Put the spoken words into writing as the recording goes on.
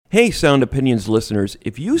Hey, Sound Opinions listeners,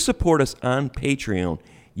 if you support us on Patreon,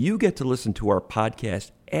 you get to listen to our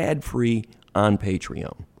podcast ad-free on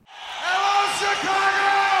Patreon. Hello, Chicago!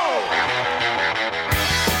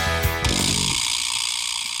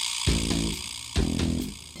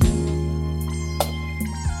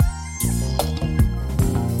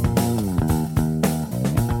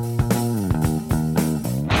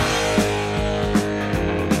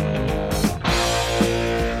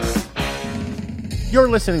 You're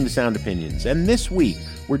listening to Sound Opinions, and this week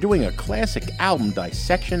we're doing a classic album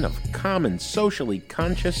dissection of Common's socially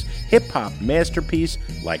conscious hip-hop masterpiece,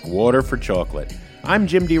 Like Water for Chocolate. I'm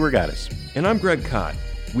Jim DeRogatis. And I'm Greg Kot.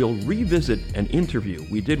 We'll revisit an interview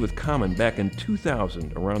we did with Common back in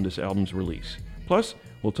 2000 around this album's release. Plus,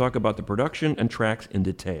 we'll talk about the production and tracks in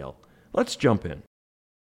detail. Let's jump in.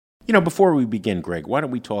 You know, before we begin, Greg, why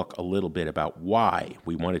don't we talk a little bit about why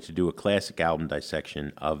we wanted to do a classic album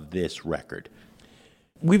dissection of this record?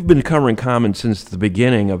 We've been covering Common since the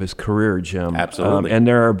beginning of his career, Jim. Absolutely. And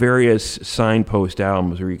there are various signpost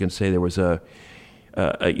albums where you can say there was a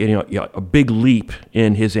big leap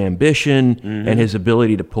in his ambition and his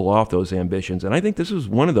ability to pull off those ambitions. And I think this was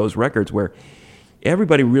one of those records where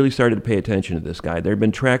everybody really started to pay attention to this guy. There have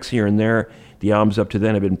been tracks here and there. The albums up to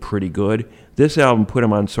then have been pretty good. This album put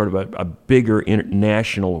him on sort of a bigger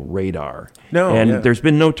international radar. There's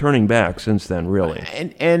been no turning back since then, really.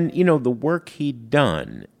 And you know, the work he'd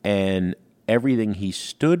done and everything he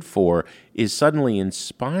stood for is suddenly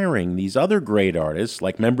inspiring these other great artists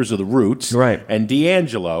like members of the Roots, right, and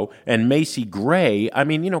D'Angelo and Macy Gray. I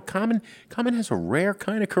mean, you know, Common has a rare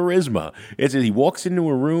kind of charisma. He walks into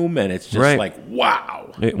a room and it's just like,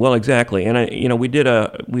 wow. Well, exactly. And we did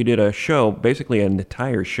a show, basically an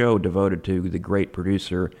entire show devoted to the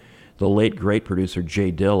late great producer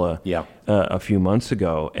Jay Dilla, a few months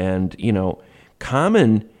ago, and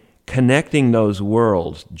Common connecting those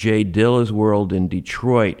worlds, Jay Dilla's world in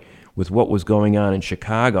Detroit with what was going on in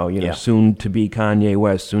Chicago, soon to be Kanye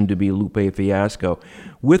West, soon to be Lupe Fiasco,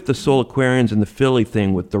 with the Soulquarians and the Philly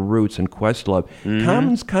thing with the Roots and Questlove.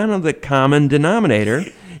 Common's kind of the common denominator,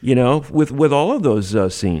 with all of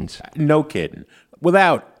those scenes. No kidding.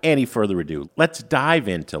 Without any further ado, let's dive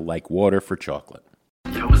into Like Water for Chocolate.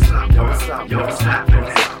 Yo, what's up? Yo, what's up? Yo, what's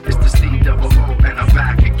happening? It's the C-double-O, and I'm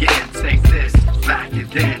back again. Take this, back and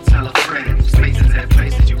then tell a friend. Spaces and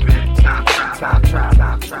places you've been. Time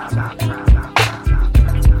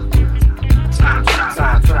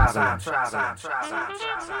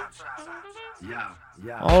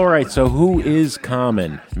All right, so who is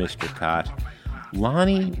Common, Mr. Kot?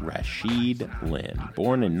 Lonnie Rashid Lynn,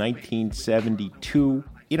 born in 1972.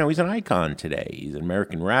 He's an icon today. He's an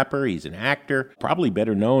American rapper. He's an actor. Probably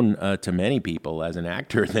better known to many people as an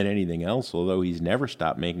actor than anything else, although he's never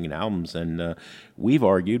stopped making albums. And we've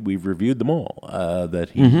reviewed them all,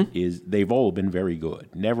 that they've all been very good.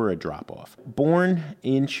 Never a drop-off. Born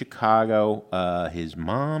in Chicago, his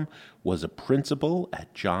mom was a principal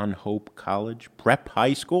at John Hope College Prep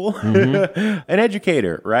High School. An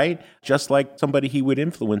educator, right? Just like somebody he would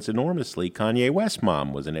influence enormously. Kanye West's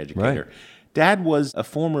mom was an educator. Right. Dad was a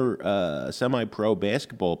former semi-pro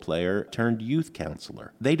basketball player turned youth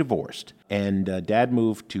counselor. They divorced, and Dad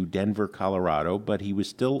moved to Denver, Colorado, but he was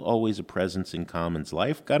still always a presence in Common's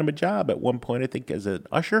life. Got him a job at one point, I think, as an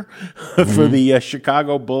usher for the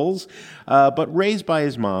Chicago Bulls, but raised by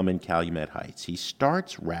his mom in Calumet Heights. He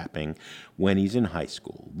starts rapping when he's in high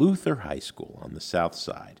school, Luther High School on the south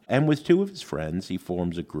side. And with two of his friends, he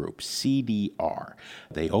forms a group, CDR.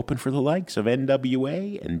 They open for the likes of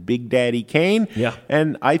NWA and Big Daddy Kane. Yeah.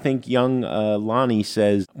 And I think young Lonnie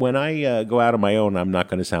says, when I go out on my own, I'm not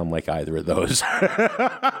going to sound like either of those.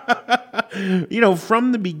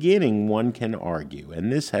 From the beginning, one can argue,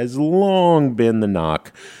 and this has long been the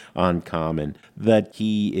knock on Common, that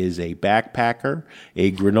he is a backpacker,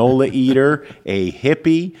 a granola eater, a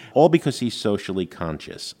hippie, all because he's socially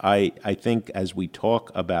conscious. I think as we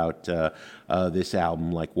talk about this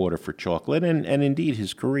album, Like Water for Chocolate, and indeed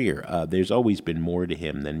his career, there's always been more to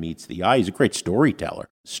him than meets the eye. He's a great storyteller.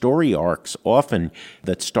 Story arcs often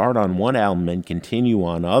that start on one album and continue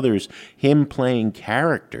on others, him playing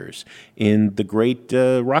characters in the great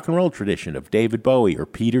rock and roll tradition of David Bowie or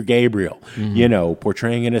Peter Gabriel,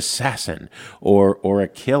 portraying an assassin or a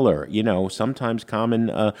killer. Sometimes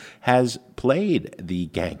Common has played the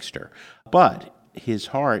gangster, but his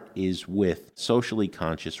heart is with socially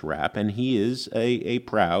conscious rap, and he is a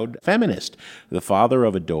proud feminist, the father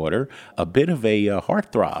of a daughter, a bit of a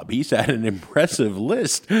heartthrob. He's had an impressive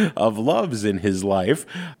list of loves in his life.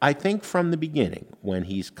 I think from the beginning, when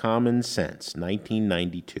he's Common Sense,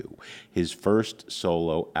 1992, his first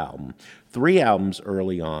solo album, 3 albums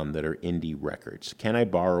early on that are indie records. Can I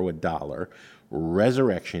Borrow a Dollar?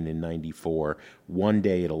 Resurrection in 94, One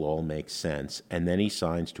Day It'll All Make Sense, and then he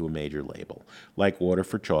signs to a major label. Like Water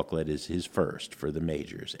for Chocolate is his first for the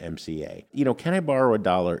majors, MCA. You know, Can I Borrow a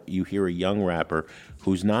Dollar? You hear a young rapper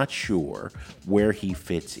who's not sure where he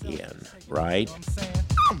fits in, right?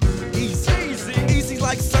 Easy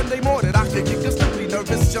like Sunday morning. I can get stupidly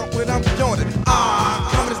nervous jump when I'm yawning.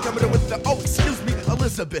 Coming with the, excuse me,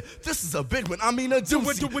 Elizabeth. This is a big one. I mean a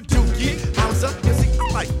doozy. Dookie, Hausa, you see, I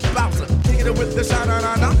like Bowser. Kicking it with the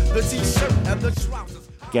shine-on, the t-shirt and the trousers.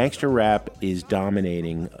 Gangster rap is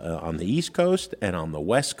dominating on the East Coast and on the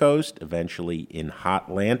West Coast, eventually in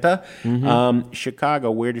Hotlanta.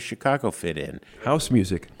 Chicago, where does Chicago fit in? House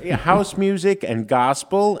music. Yeah, house music and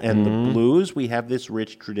gospel and the blues. We have this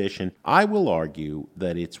rich tradition. I will argue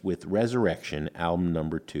that it's with Resurrection, album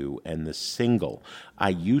number 2, and the single, I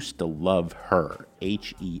Used to Love Her,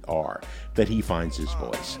 H-E-R, that he finds his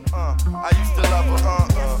voice. I used to love her,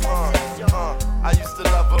 I used to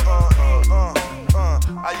love her,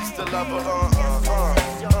 I used to love her,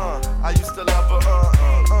 I used to love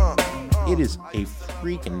her, It is a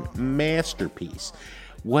freaking masterpiece.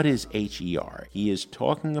 What is H-E-R? He is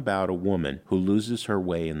talking about a woman who loses her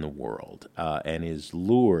way in the world and is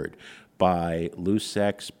lured by loose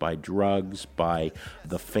sex, by drugs, by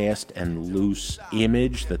the fast and loose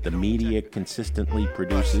image that the media consistently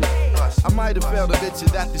produces. I might have failed to mention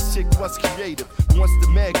that this chick was creative. Once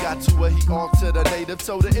the man got to her, he altered her native.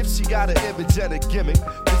 Told her if she got an image and a gimmick,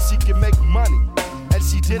 then she can make money. And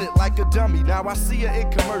she did it like a dummy. Now I see her in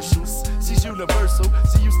commercials. She's universal.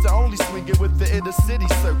 She used to only swing it with the inner city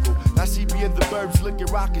circle. Now she be in the burbs looking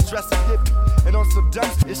rockin', dressing hippie. And on some dumb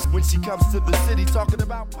shit when she comes to the city talking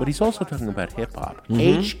about... But he's also talking about hip-hop.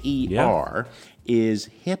 H-E-R is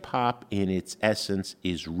hip-hop in its essence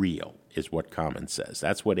is real, is what Common says.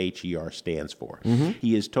 That's what H-E-R stands for.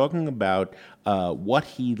 He is talking about what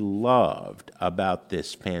he loved about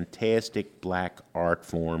this fantastic black art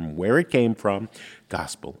form, where it came from,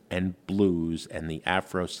 gospel and blues and the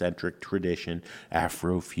Afrocentric tradition,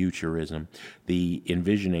 Afrofuturism, the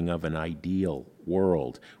envisioning of an ideal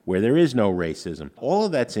world where there is no racism. All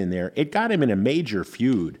of that's in there. It got him in a major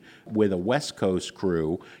feud with a West Coast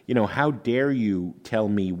crew. You know, how dare you tell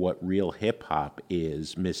me what real hip-hop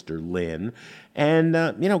is, Mr. Lynn? And,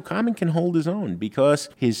 you know, Common can hold his own because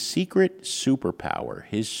his secret superpower,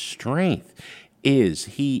 his strength,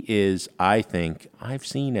 he is, I think, I've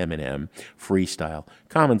seen Eminem freestyle.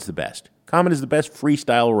 Common's the best. Common is the best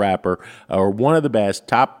freestyle rapper, or one of the best,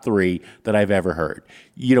 top 3 that I've ever heard.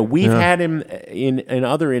 You know, we've had him in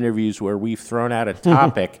other interviews where we've thrown out a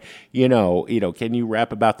topic, you know, can you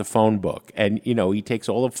rap about the phone book? And, you know, he takes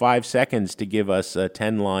all of 5 seconds to give us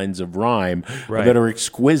 10 lines of rhyme that are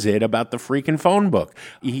exquisite about the freaking phone book.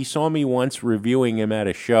 He saw me once reviewing him at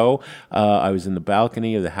a show. I was in the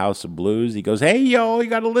balcony of the House of Blues. He goes, hey, yo, you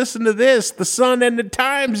got to listen to this. The Sun and the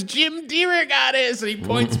Times, Jim Deere got this. And he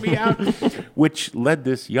points me out, which led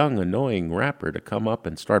this young, annoying rapper to come up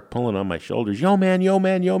and start pulling on my shoulders. Yo, man,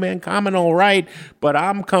 Common all right, but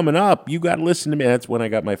I'm coming up. You got to listen to me. That's when I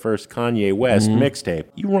got my first Kanye West mixtape.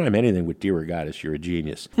 You rhyme anything with Dear Goddess, you're a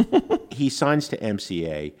genius. He signs to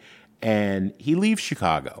MCA, and he leaves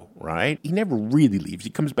Chicago, right? He never really leaves. He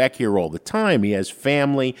comes back here all the time. He has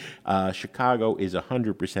family. Chicago is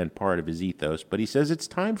 100% part of his ethos, but he says it's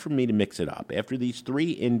time for me to mix it up. After these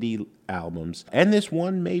 3 indie albums and this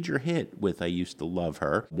one major hit with I Used to Love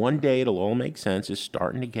Her, One Day It'll All Make Sense is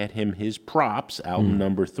starting to get him his props, album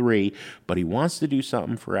number 3, but he wants to do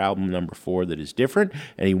something for album number 4 that is different,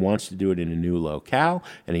 and he wants to do it in a new locale,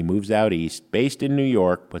 and he moves out east, based in New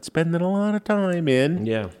York, but spending a lot of time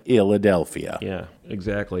in Philadelphia. Yeah,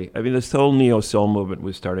 exactly. I mean, this whole neo-soul movement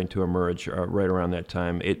was starting to emerge right around that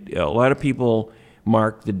time. A lot of people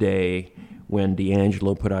marked the day when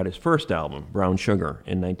D'Angelo put out his first album, Brown Sugar,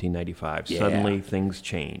 in 1995. Yeah. Suddenly, things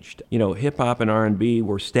changed. You know, hip-hop and R&B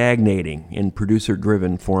were stagnating in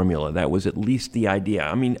producer-driven formula. That was at least the idea.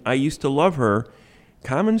 I mean, I Used to Love Her.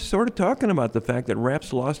 Common's sort of talking about the fact that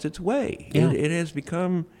rap's lost its way. Yeah. It has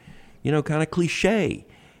become, you know, kind of cliche.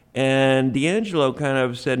 And D'Angelo kind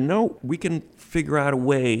of said, no, we can figure out a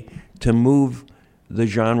way to move the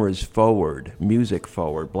genres forward, music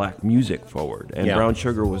forward, black music forward. And Brown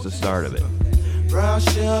Sugar was the start of it. Brown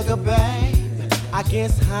sugar, babe, I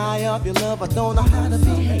guess high up your love, I don't know how to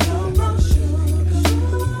behave.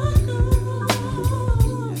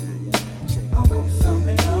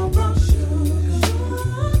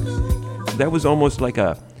 That was almost like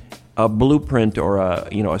a blueprint or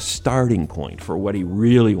a starting point for what he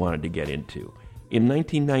really wanted to get into. In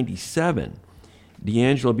 1997,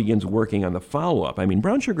 D'Angelo begins working on the follow-up. I mean,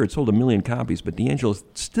 Brown Sugar had sold 1 million copies, but D'Angelo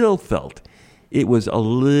still felt it was a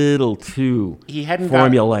little too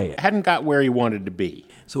formulaic. Hadn't got where he wanted to be.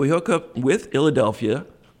 So we hook up with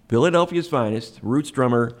Philadelphia's finest, roots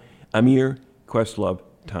drummer Amir Questlove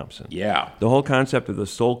Thompson. Yeah. The whole concept of the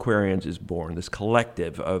Soulquarians is born, this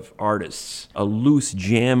collective of artists, a loose,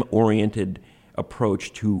 jam-oriented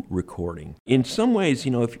approach to recording. In some ways,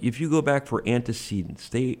 if you go back for antecedents,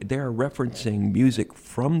 they are referencing music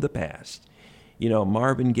from the past.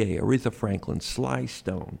 Marvin Gaye, Aretha Franklin, Sly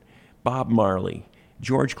Stone, Bob Marley,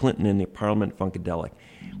 George Clinton and the Parliament Funkadelic.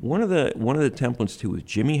 One of the templates too was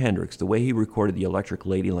Jimi Hendrix, the way he recorded the Electric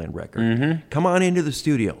Ladyland record. Mm-hmm. Come on into the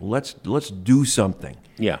studio. Let's do something.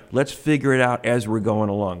 Yeah. Let's figure it out as we're going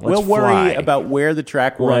along. We'll worry about where the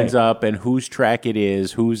track runs up and whose track it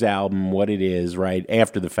is, whose album, what it is, right,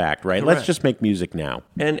 after the fact, right? Let's just make music now.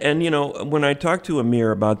 And when I talked to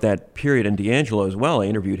Amir about that period, and D'Angelo as well, I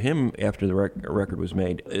interviewed him after the record was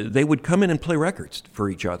made, they would come in and play records for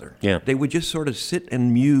each other. Yeah. They would just sort of sit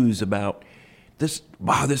and muse about this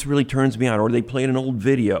really turns me on. Or they played an old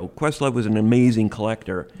video. Questlove was an amazing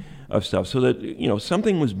collector of stuff. So that,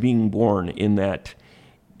 something was being born in that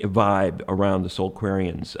vibe around the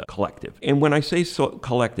Soulquarians collective. And when I say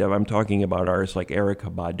collective, I'm talking about artists like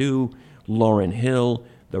Erykah Badu, Lauryn Hill,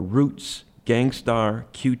 The Roots, Gang Starr,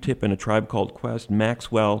 Q-Tip and A Tribe Called Quest,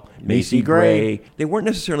 Maxwell, Macy Gray. They weren't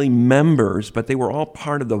necessarily members, but they were all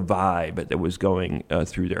part of the vibe that was going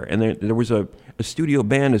through there. And there was a studio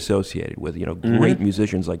band associated with, great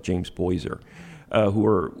musicians like James Boyser, who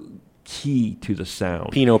were key to the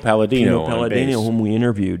sound. Pino Palladino, whom we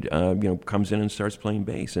interviewed, comes in and starts playing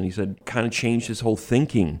bass, and he said kind of changed his whole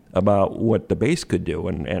thinking about what the bass could do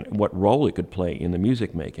and what role it could play in the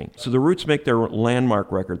music making. So the Roots make their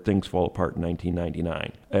landmark record Things Fall Apart in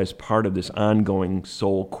 1999 as part of this ongoing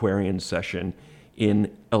Soulquarian session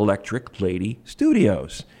in Electric Lady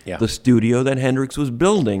Studios, the studio that Hendrix was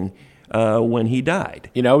building when he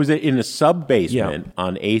died. I was in a sub-basement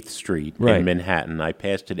on 8th Street in Manhattan. I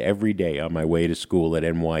passed it every day on my way to school at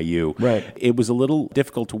NYU. Right. It was a little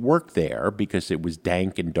difficult to work there because it was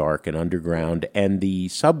dank and dark and underground, and the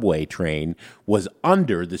subway train was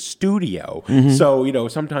under the studio. Mm-hmm. So,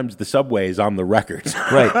 sometimes the subway is on the records.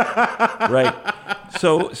 Right.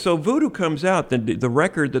 So Voodoo comes out, the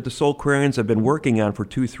record that the Soulquarians have been working on for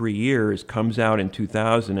 2-3 years comes out in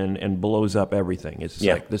 2000 and blows up everything. It's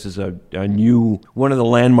like this is a new, one of the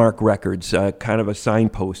landmark records, kind of a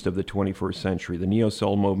signpost of the 21st century. The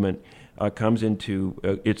neo-soul movement comes into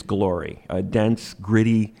its glory. A dense,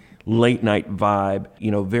 gritty, late-night vibe,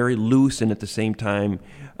 very loose and at the same time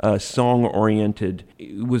song-oriented.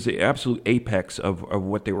 It was the absolute apex of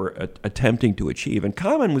what they were attempting to achieve. And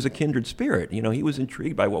Common was a kindred spirit. He was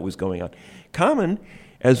intrigued by what was going on. Common,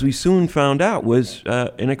 as we soon found out, was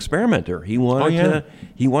an experimenter. He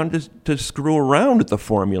wanted to screw around with the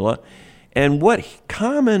formula. And what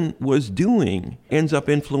Common was doing ends up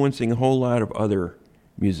influencing a whole lot of other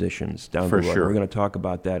musicians down the road. Sure. We're going to talk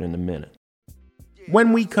about that in a minute.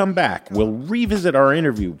 When we come back, we'll revisit our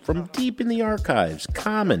interview from deep in the archives.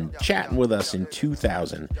 Common chatting with us in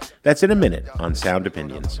 2000. That's in a minute on Sound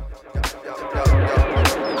Opinions.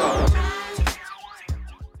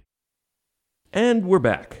 And we're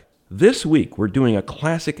back. This week, we're doing a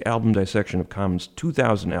classic album dissection of Common's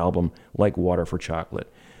 2000 album, Like Water for Chocolate.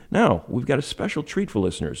 Now, we've got a special treat for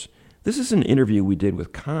listeners. This is an interview we did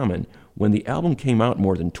with Common when the album came out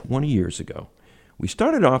more than 20 years ago. We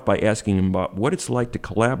started off by asking him about what it's like to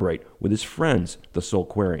collaborate with his friends, the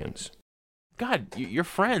Soulquarians. God, your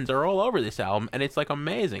friends are all over this album, and it's like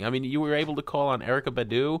amazing. I mean, you were able to call on Erykah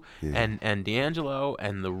Badu and D'Angelo,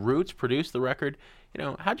 and the Roots produced the record.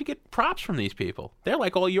 How'd you get props from these people? They're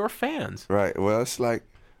like all your fans. Right. Well, it's like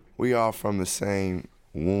we all from the same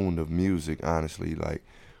wound of music, honestly. Like,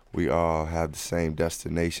 we all have the same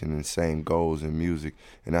destination and same goals in music,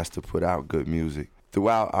 and that's to put out good music.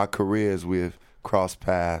 Throughout our careers, we've crossed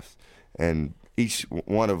paths, and each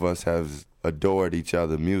one of us has adored each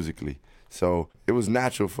other musically. So it was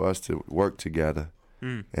natural for us to work together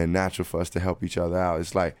and natural for us to help each other out.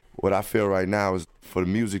 It's like what I feel right now is for the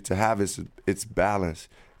music to have its balance,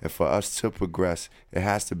 and for us to progress, it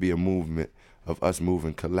has to be a movement of us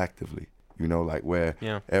moving collectively. Like where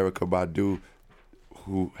Erykah Badu,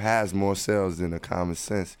 who has more sales than A Common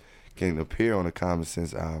Sense, can appear on A Common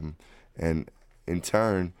Sense album, and in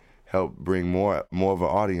turn help bring more of an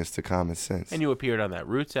audience to Common Sense. And you appeared on that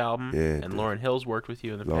Roots album, and Lauryn Hill's worked with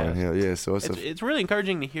you in the past. Lauryn Hill, yeah. So it's really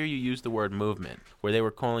encouraging to hear you use the word movement, where they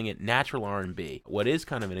were calling it natural R&B, what is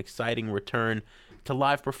kind of an exciting return to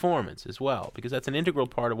live performance as well, because that's an integral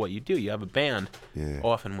part of what you do. You have a band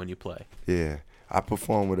often when you play. Yeah. I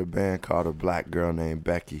performed with a band called A Black Girl Named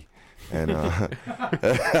Becky. And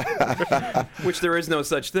which there is no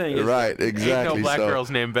such thing. Right, exactly. Ain't no black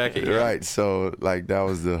girls named Becky. Right, so like that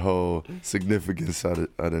was the whole significance of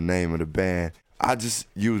the name of the band. I just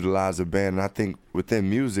utilize the band, and I think within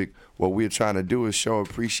music, what we're trying to do is show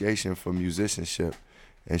appreciation for musicianship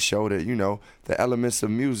and show that, you know, the elements of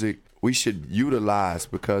music we should utilize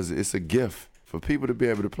because it's a gift for people to be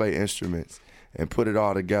able to play instruments and put it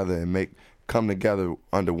all together and come together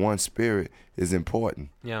under one spirit is important.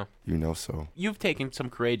 Yeah. You know, so. You've taken some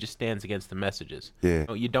courageous stands against the messages.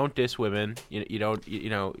 Yeah. You don't diss women. You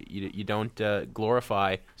don't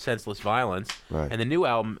glorify senseless violence. Right. And the new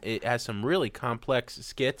album, it has some really complex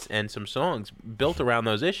skits and some songs built around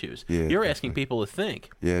those issues. Yeah, You're asking people to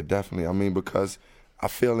think. Yeah, definitely. I mean, because I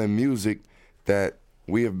feel in music that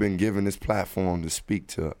we have been given this platform to speak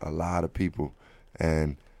to a lot of people,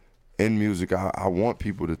 and in music, I want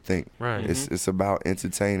people to think. Right. It's about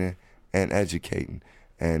entertaining and educating.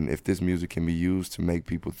 And if this music can be used to make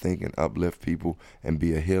people think and uplift people and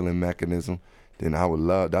be a healing mechanism, then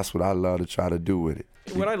that's what I love to try to do with it.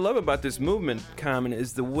 What I love about this movement, Common,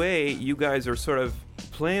 is the way you guys are sort of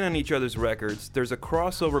playing on each other's records. There's a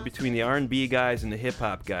crossover between the R&B guys and the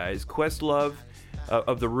hip-hop guys. Questlove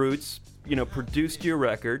of The Roots, produced your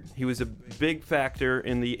record. He was a big factor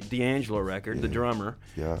in the D'Angelo record, the drummer.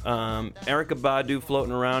 Yeah. Erykah Badu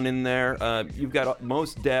floating around in there. You've got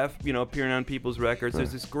Mos Def, appearing on people's records.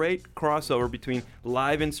 There's this great crossover between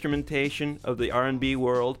live instrumentation of the R&B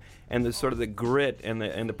world and the sort of the grit and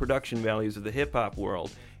the production values of the hip hop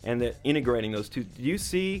world, and integrating those two. Do you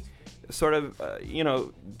see sort of,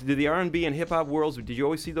 did the R&B and hip hop worlds? Did you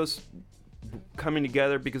always see those coming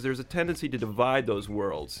together? Because there's a tendency to divide those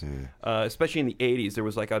worlds, especially in the 80s. There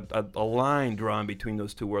was like a line drawn between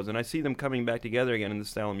those two worlds, and I see them coming back together again in the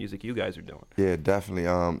style of music you guys are doing. Yeah, definitely.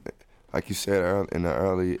 Like you said, in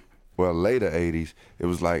the later 80s, it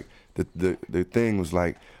was like the thing was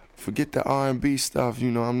like, forget the R&B stuff,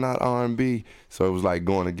 I'm not R&B. So it was like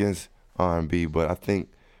going against R&B, but I think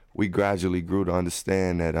we gradually grew to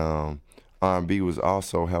understand that R&B was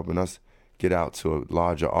also helping us get out to a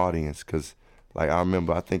larger audience, because like I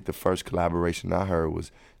remember, I think the first collaboration I heard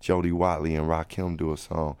was Jody Watley and Rakim do a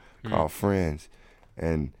song called Friends.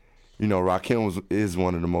 And, Rakim is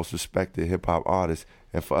one of the most respected hip-hop artists,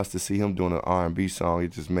 and for us to see him doing an R&B song,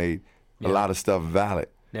 it just made a lot of stuff valid.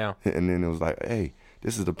 Yeah. And then it was like, hey,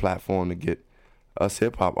 this is the platform to get us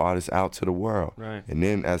hip-hop artists out to the world. Right. And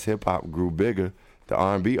then as hip-hop grew bigger, the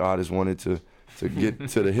R&B artists wanted to get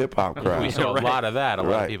to the hip-hop crowd. We saw a lot of that, a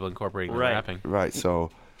lot of people incorporating rapping. Right, so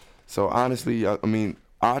honestly, I mean,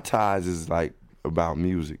 our ties is like about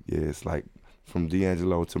music. Yeah, it's like from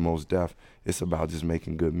D'Angelo to Mos Def, it's about just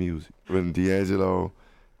making good music. When D'Angelo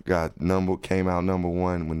came out number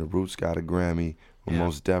one, when the Roots got a Grammy, when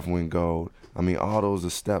Mos Def went gold, I mean, all those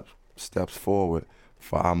are steps forward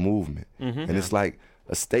for our movement. And it's like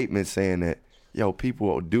a statement saying that,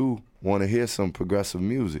 people do want to hear some progressive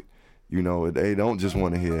music. They don't just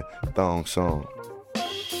want to hear thong song.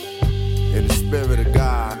 In the spirit of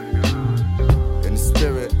God, in the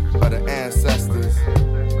spirit of the ancestors,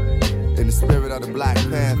 in the spirit of the Black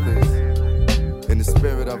Panthers, in the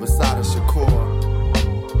spirit of Assata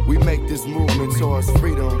Shakur, we make this movement towards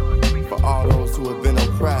freedom for all those who have been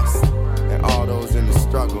oppressed and all those in the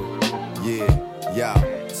struggle.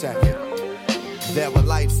 Check it. There were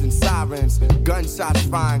lights and sirens, gunshots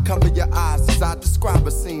flying. Cover your eyes as I describe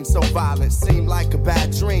a scene so violent, seemed like a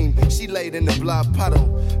bad dream. She laid in the blood puddle,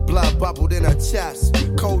 blood bubbled in her chest,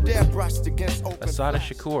 cold air brushed against open Assata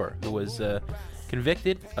Shakur, who was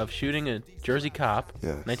convicted of shooting a Jersey cop in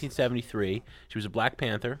 1973. She was a Black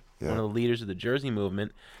Panther, one of the leaders of the Jersey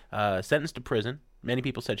movement, sentenced to prison. Many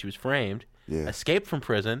people said she was framed. Escaped from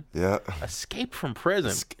prison. Escaped from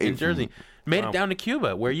prison in Jersey. Made it down to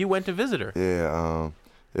Cuba, where you went to visit her.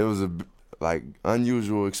 It was a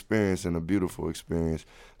unusual experience and a beautiful experience.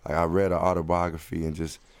 Like, I read her autobiography and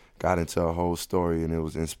just got into her whole story, and it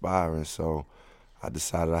was inspiring. So I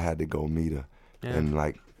decided I had to go meet her. And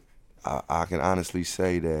like, I can honestly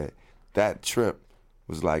say that trip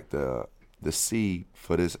was like the seed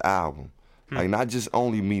for this album. Like, not just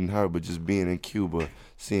only meeting her, but just being in Cuba,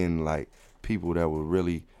 seeing like people that were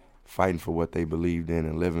really fighting for what they believed in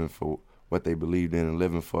and living for what they believed in and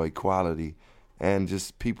living for equality, and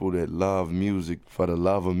just people that love music for the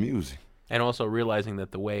love of music. And also realizing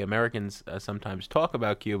that the way Americans sometimes talk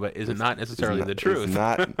about Cuba is not necessarily the truth. It's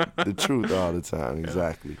not the truth all the time,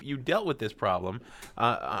 exactly. You dealt with this problem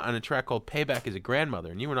on a track called Payback as a Grandmother,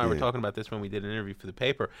 and you and I were talking about this when we did an interview for the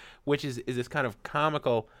paper, which is this kind of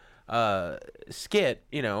comical skit,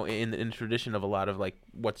 you know, in the tradition of a lot of like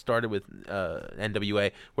what started with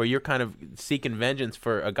NWA, where you're kind of seeking vengeance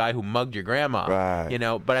for a guy who mugged your grandma, right. you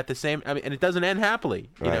know. But at the same, I mean, and it doesn't end happily.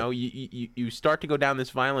 You right. know, you start to go down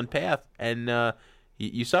this violent path, and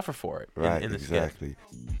you suffer for it. Right, in the exactly.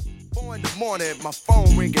 skit. 4 in the morning, my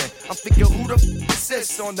phone ringing. I'm thinking, who the f is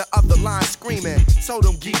this on the other line screaming? Told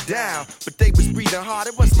them geek down, but they was breathing hard.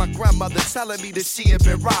 It was my grandmother telling me that she had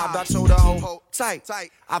been robbed. I told her, hold tight,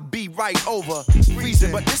 I'll be right over.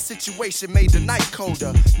 Freezing, but this situation made the night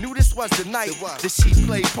colder. Knew this was the night that she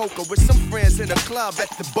played poker with some friends in the club at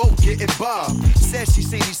the boat getting bugged. Said she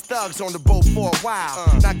seen these thugs on the boat for a while.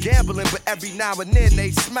 Not gambling, but every now and then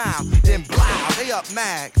they smile. Then blow, they up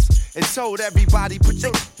mags. And told everybody put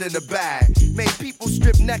your in the bag. Made people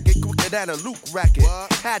strip naked quicker than a Luke record.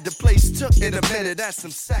 Had the place took in a minute, that's some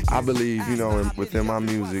seconds. I believe, you know, within my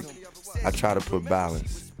music, I try to put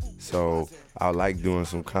balance. So I like doing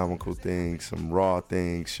some comical things, some raw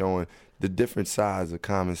things, showing the different sides of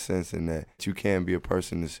common sense, and that you can be a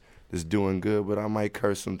person that's doing good, but I might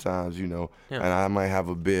curse sometimes, you know, and I might have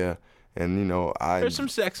a beer. And you know, there's some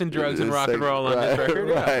sex and drugs and rock and roll on this record.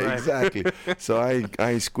 Right, exactly. So I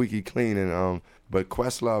ain't squeaky clean. And but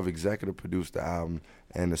Questlove executive produced the album,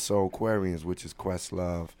 and the Soulquarians, which is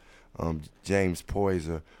Questlove, James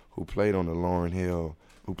Poyser, who played on Lauryn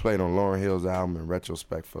Hill's album in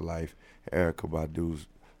Retrospect for Life, Erykah Badu's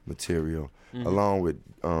material, along with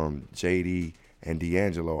JD and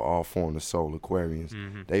D'Angelo, all formed the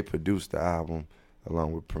Soulquarians. They produced the album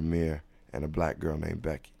along with Premier and a black girl named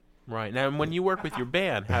Becky. Right. Now, when you work with your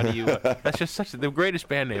band, how do you that's just the greatest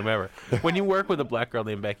band name ever. When you work with a black girl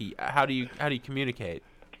named Becky, how do you communicate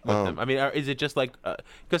with them? I mean, is it just like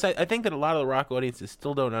because I think that a lot of the rock audiences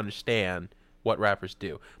still don't understand what rappers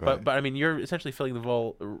do. But I mean, you're essentially filling the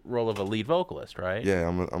role of a lead vocalist, right? Yeah,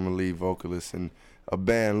 I'm a lead vocalist and a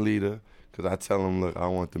band leader, because I tell them, look, I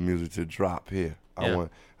want the music to drop here. I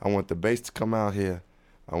want the bass to come out here.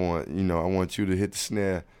 I want you to hit the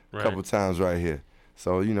snare a couple times right here.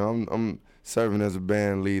 So, you know, I'm serving as a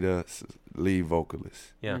band leader, lead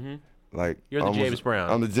vocalist. Yeah. Like you're the James Brown.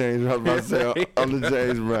 I'm the James. I was about to say I'm the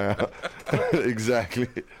James Brown. Exactly.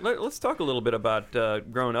 Let's talk a little bit about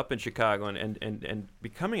growing up in Chicago and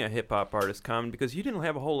becoming a hip hop artist, Common, because you didn't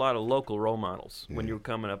have a whole lot of local role models when you were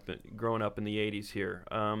growing up in the '80s here.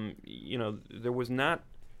 You know,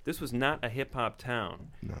 this was not a hip hop town.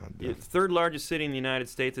 No, third largest city in the United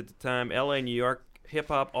States at the time. L.A., New York. Hip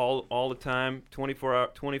hop all the time,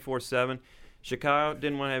 24/7. Chicago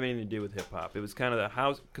didn't want to have anything to do with hip hop. It was kind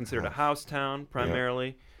of considered a house town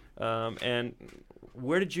primarily. And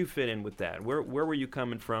where did you fit in with that? Where were you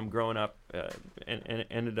coming from growing up and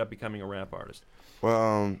ended up becoming a rap artist?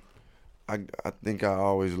 Well, I think I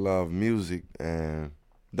always loved music, and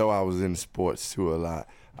though I was in sports too a lot,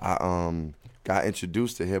 I got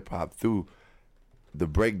introduced to hip hop through the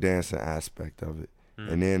breakdancing aspect of it,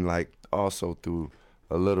 and then like also through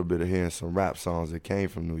a little bit of hearing some rap songs that came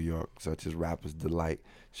from New York, such as Rapper's Delight,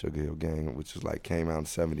 Sugar Hill Gang, which was came out in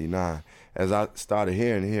 '79. As I started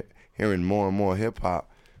hearing more and more hip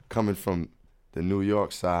hop coming from the New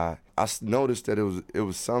York side, I noticed that it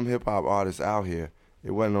was some hip hop artists out here.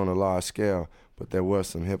 It wasn't on a large scale, but there were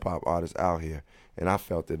some hip hop artists out here, and I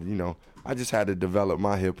felt that I just had to develop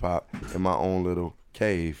my hip hop in my own little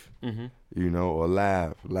cave, or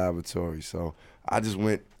laboratory. So I just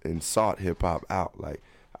went and sought hip hop out. Like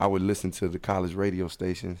I would listen to the college radio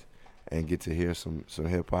stations and get to hear some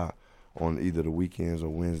hip hop on either the weekends or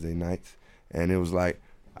Wednesday nights. And it was like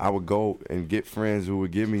I would go and get friends who would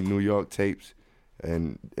give me New York tapes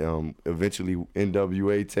and eventually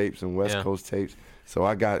NWA tapes and West Coast tapes. So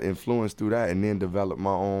I got influenced through that and then developed my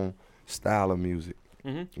own style of music.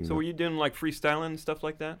 So were you doing like freestyling and stuff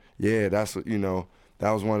like that? Yeah, that's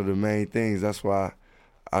that was one of the main things. That's why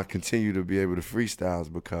I continue to be able to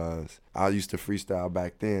freestyle, because I used to freestyle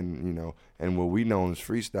back then, and what we know as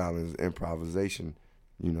freestyling is improvisation,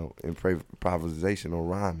 improvisation or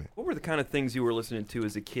rhyming. What were the kind of things you were listening to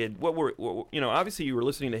as a kid? Obviously you were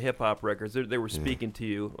listening to hip hop records. They were speaking to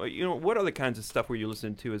you. What other kinds of stuff were you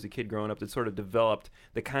listening to as a kid growing up that sort of developed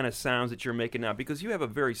the kind of sounds that you're making now? Because you have a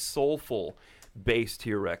very soulful base to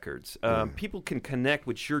your records. People can connect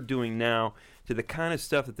what you're doing now to the kind of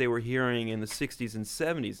stuff that they were hearing in the 60s and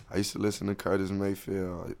 70s. I used to listen to Curtis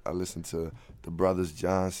Mayfield. I listened to the Brothers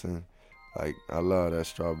Johnson. Like, I love that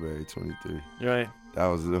Strawberry 23. Right. That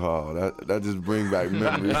was that just brings back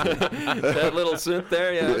memories. That little synth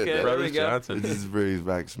there, okay. Brothers Johnson. It just brings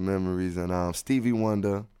back some memories. And Stevie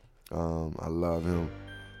Wonder, I love him.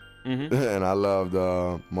 And I loved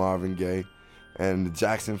Marvin Gaye and the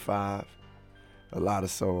Jackson 5. a lot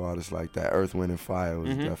of soul artists like that. Earth, Wind, and Fire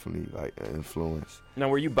was definitely like an influence. Now,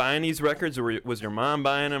 were you buying these records, or was your mom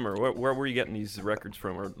buying them, or where were you getting these records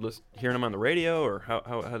from, or hearing them on the radio, or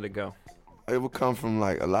how did it go? It would come from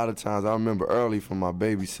like a lot of times. I remember early from my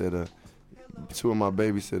babysitter. Two of my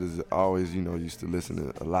babysitters always, used to listen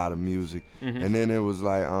to a lot of music. And then it was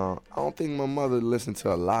like, I don't think my mother listened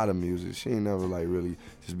to a lot of music. She ain't never like really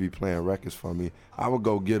just be playing records for me. I would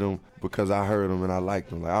go get them because I heard them and I liked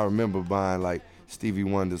them. Like I remember buying like Stevie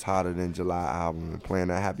Wonder's Hotter Than July album and playing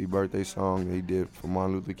that Happy Birthday song that he did for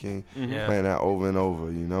Martin Luther King, playing that over and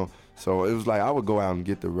over, So it was like I would go out and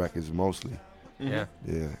get the records mostly. Yeah.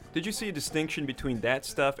 Did you see a distinction between that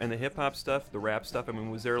stuff and the hip-hop stuff, the rap stuff? I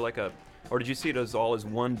mean, was there like or did you see it as all as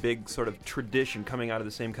one big sort of tradition coming out of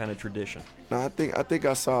the same kind of tradition? No, I think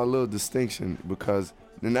I saw a little distinction because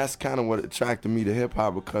then that's kind of what attracted me to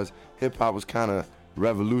hip-hop, because hip-hop was kind of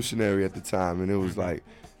revolutionary at the time, and it was like,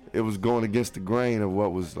 it was going against the grain of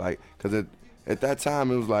what was like, because at that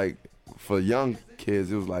time it was like, for young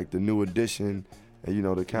kids, it was like the New Edition,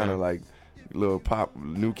 and the kind of like little pop,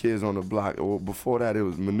 New Kids on the Block, or before that it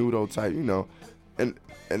was Menudo type,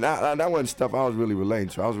 and that wasn't stuff I was really relating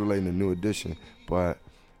to. I was relating to New Edition, but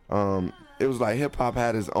it was like hip hop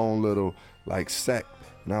had its own little like sect,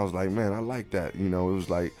 and I was like, man, I like that. It was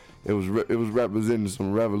like it was representing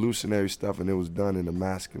some revolutionary stuff, and it was done in a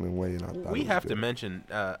masculine way. And I thought we have to mention,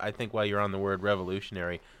 I think, while you're on the word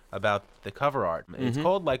revolutionary, about the cover art. It's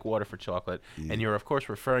called Like Water for Chocolate, and you're, of course,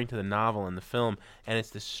 referring to the novel and the film, and it's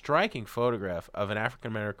this striking photograph of an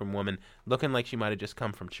African-American woman looking like she might have just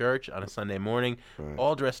come from church on a Sunday morning,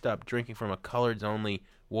 all dressed up, drinking from a coloreds-only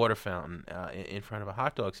water fountain in front of a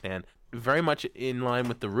hot dog stand. Very much in line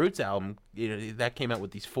with the Roots album, that came out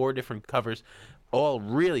with these 4 different covers, all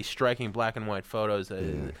really striking black and white photos.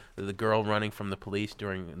 The girl running from the police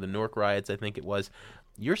during the Newark riots, I think it was.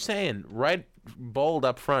 You're saying right bold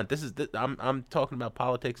up front. This is I'm talking about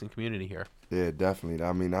politics and community here. Yeah, definitely.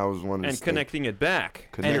 I mean, I was one of the connecting it back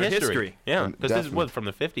and history. Yeah, because this is from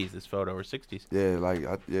the 50s. This photo or 60s.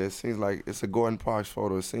 Yeah, it seems like it's a Gordon Parks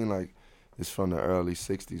photo. It seems like it's from the early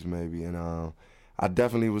 60s maybe, and I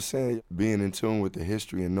definitely was saying, being in tune with the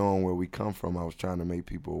history and knowing where we come from, I was trying to make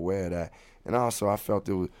people aware of that. And also I felt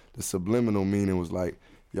it was the subliminal meaning was like,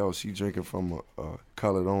 yo, she drinking from a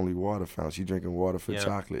colored-only water fountain. She drinking water for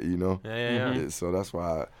chocolate, Yeah. So that's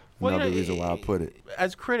why another reason why I put it.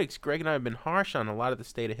 As critics, Greg and I have been harsh on a lot of the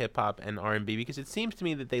state of hip-hop and R&B because it seems to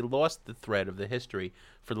me that they lost the thread of the history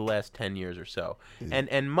for the last 10 years or so. Yeah.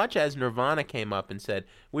 And much as Nirvana came up and said,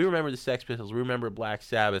 we remember the Sex Pistols, we remember Black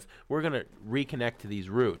Sabbath, we're going to reconnect to these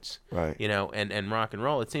roots, right? And rock and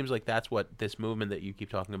roll. It seems like that's what this movement that you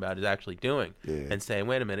keep talking about is actually doing, and saying,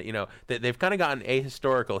 wait a minute, they've kind of gotten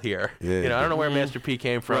ahistorical here. Yeah. I don't know where Master P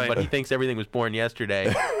came from, but he thinks everything was born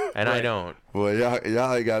yesterday, and I don't. Well,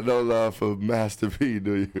 y'all ain't got no love for Master P,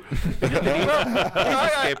 do you?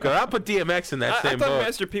 I'll put DMX in that same boat. I thought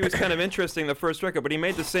Master P was kind of interesting, the first record, but he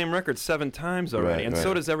made the same record 7 times already, and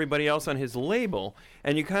so does everybody else on his label.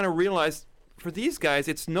 And you kind of realize, for these guys,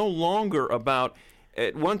 it's no longer about...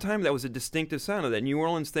 At one time, that was a distinctive sound. That New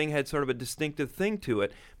Orleans thing had sort of a distinctive thing to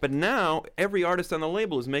it. But now, every artist on the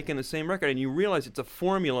label is making the same record, and you realize it's a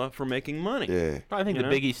formula for making money. Yeah. I think the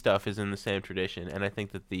Biggie stuff is in the same tradition, and I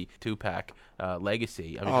think that the Tupac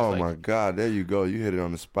legacy... my God, there you go. You hit it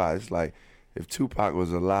on the spot. It's like, if Tupac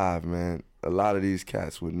was alive, man, a lot of these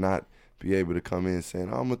cats would not be able to come in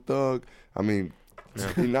saying, I'm a thug. I mean...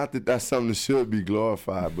 Not that that's something that should be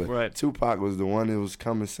glorified, but Tupac was the one that was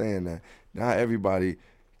coming saying that. Now everybody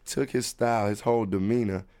took his style, his whole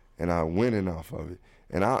demeanor, and are winning off of it.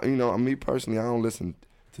 And me personally, I don't listen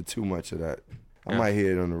to too much of that. I might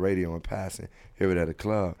hear it on the radio in passing, hear it at a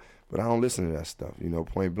club, but I don't listen to that stuff,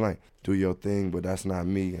 point blank. Do your thing, but that's not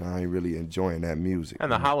me, and I ain't really enjoying that music.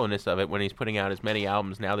 And the hollowness of it when he's putting out as many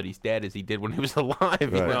albums now that he's dead as he did when he was alive.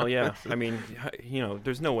 Right. Well, yeah. I mean,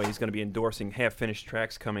 there's no way he's going to be endorsing half-finished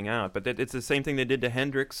tracks coming out. But it's the same thing they did to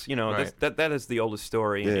Hendrix. That is the oldest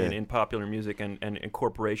story in popular music and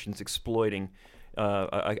corporations exploiting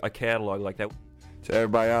a catalog like that. To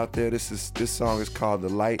everybody out there, this song is called The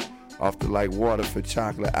Light off the Like Water for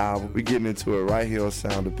Chocolate album. We getting into it right here on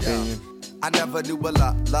Sound Opinion. I never knew a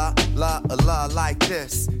love like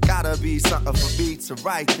this. Gotta be something for me to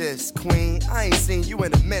write this. Queen, I ain't seen you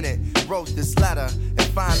in a minute. Wrote this letter and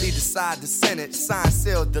finally decided to send it. Signed,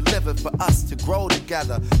 sealed, delivered for us to grow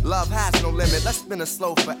together. Love has no limit, let's spin it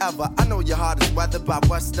slow forever. I know your heart is weathered by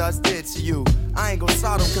what Studs did to you. I ain't gon'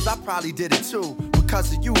 start them cause I probably did it too.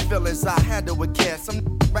 Because of you feelings I handle with care.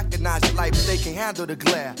 Some recognize your life, but they can handle the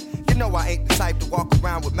glare. You know I ain't the type to walk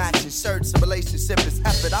around with matching shirts. A relationship is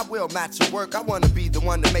effort, I will match your work. I wanna be the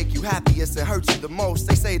one to make you happiest and hurt you the most.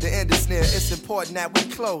 They say the end is near, it's important that we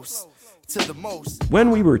close to the most. When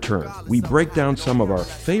we return, we break down some of our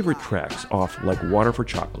favorite tracks off Like Water for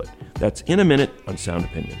Chocolate. That's in a minute on Sound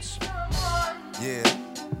Opinions. Yeah.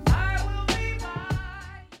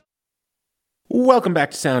 Welcome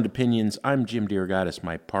back to Sound Opinions. I'm Jim DeRogatis.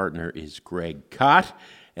 My partner is Greg Kot.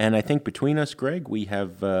 And I think between us, Greg, we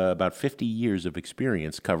have about 50 years of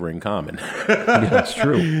experience covering Common. Yeah, that's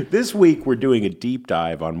true. This week, we're doing a deep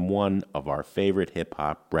dive on one of our favorite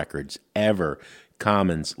hip-hop records ever,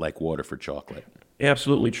 Common's Like Water for Chocolate.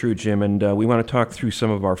 Absolutely true, Jim. And we want to talk through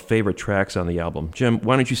some of our favorite tracks on the album. Jim,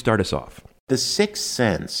 why don't you start us off? The Sixth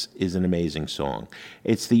Sense is an amazing song.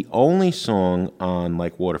 It's the only song on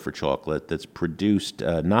Like Water for Chocolate that's produced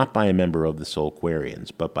not by a member of the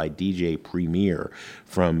Soulquarians, but by DJ Premier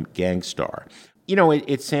from Gang Starr. You know,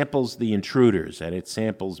 it samples The Intruders, and it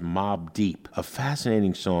samples Mobb Deep, a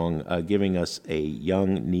fascinating song giving us a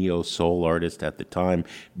young neo-soul artist at the time,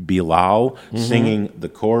 Bilal, singing the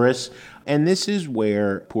chorus. And this is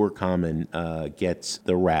where poor Common gets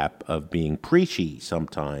the rap of being preachy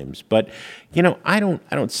sometimes. But, you know, I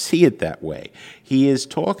don't see it that way. He is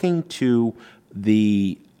talking to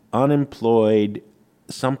the unemployed,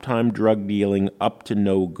 sometime drug-dealing,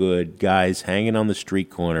 up-to-no-good guys hanging on the street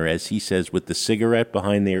corner, as he says, with the cigarette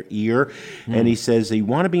behind their ear. And he says they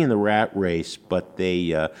want to be in the rat race, but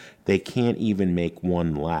they can't even make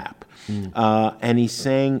one lap. And he's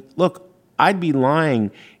saying, look, I'd be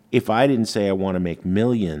lying if I didn't say I want to make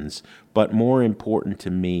millions, but more important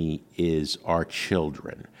to me is our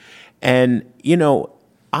children. And, you know,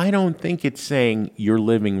 I don't think it's saying you're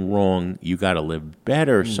living wrong, you got to live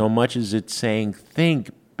better, so much as it's saying think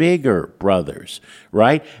bigger, brothers,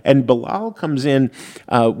 right? And Bilal comes in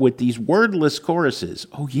with these wordless choruses.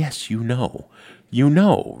 Oh, yes, you know,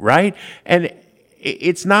 right? And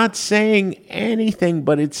it's not saying anything,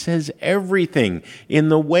 but it says everything in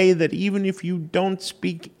the way that even if you don't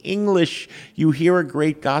speak English, you hear a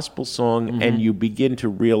great gospel song and you begin to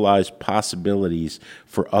realize possibilities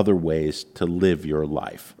for other ways to live your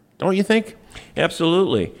life. Don't you think?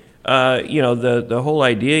 Absolutely. You know, the whole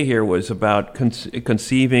idea here was about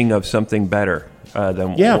conceiving of something better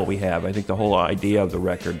than what we have. I think the whole idea of the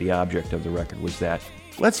record, the object of the record was that.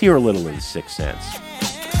 Let's hear a little of The Sixth Sense.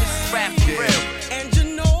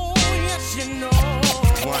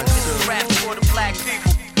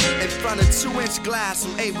 In front of 2-inch glass,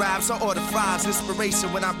 some A-Rabs, I order fries.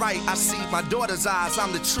 Inspiration when I write, I see my daughter's eyes.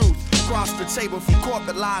 I'm the truth. Across the table from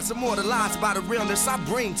corporate lies, immortalized by the realness I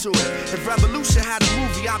bring to it. If Revolution had a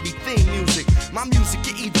movie, I'd be theme music. My music,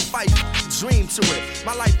 you either fight, dream to it.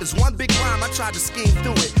 My life is one big rhyme, I tried to scheme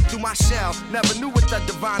through it. Through my shell, never knew what the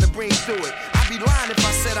divine to bring through it. I'd be lying if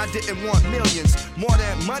I said I didn't want millions. More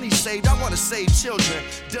than money saved, I want to save children.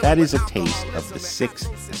 That is a taste of The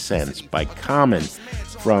Sixth Sense by Common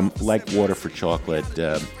from Like Water for Chocolate.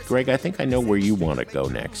 Greg, I think I know where you want to go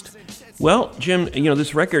next. Well, Jim, you know,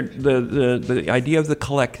 this record, the idea of the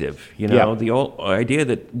collective, you know, the old idea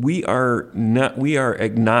that we are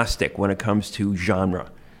agnostic when it comes to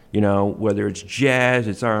genre. You know, whether it's jazz,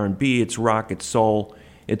 it's R&B, it's rock, it's soul,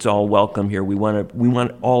 it's all welcome here. We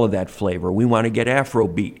want all of that flavor. We want to get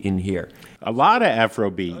Afrobeat in here. A lot of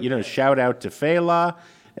Afrobeat. You know, shout out to Fela.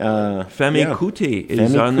 Femi Kuti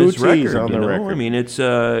is on this record. You know? I mean, it's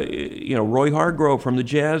you know, Roy Hargrove from the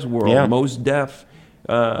jazz world, Mos Def.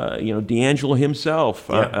 You know, D'Angelo himself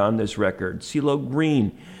on this record, CeeLo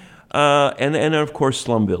Green, and of course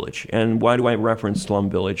Slum Village. And why do I reference Slum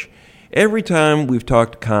Village? Every time we've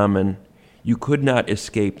talked Common, you could not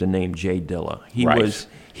escape the name Jay Dilla.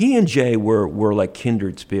 He and Jay were like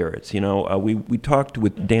kindred spirits. You know, we talked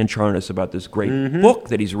with Dan Charnas about this great book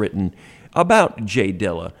that he's written about Jay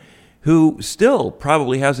Dilla, who still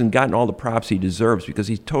probably hasn't gotten all the props he deserves because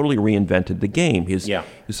he's totally reinvented the game. He's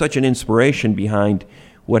such an inspiration behind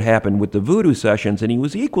what happened with the Voodoo Sessions, and he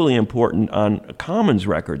was equally important on Common's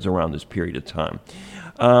records around this period of time.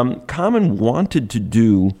 Common wanted to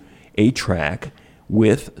do a track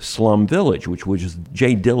with Slum Village, which was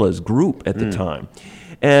Jay Dilla's group at the time.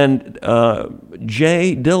 And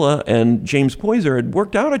Jay Dilla and James Poyser had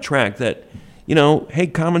worked out a track that, you know, hey,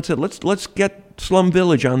 Common said, let's get Slum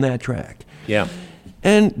Village on that track. Yeah.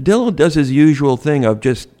 And Dilla does his usual thing of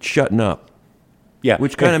just shutting up. Yeah.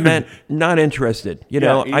 Which kind of meant not interested. You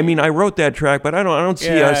know, I mean, I wrote that track, but I don't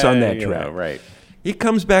see us on that track. Know, right. He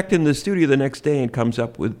comes back into the studio the next day and comes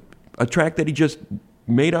up with a track that he just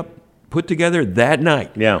made up, put together that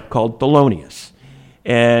night, called Thelonious.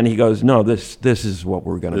 And he goes, no, this is what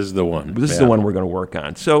we're going to... This is the one. This is the one we're going to work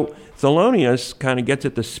on. So Thelonious kind of gets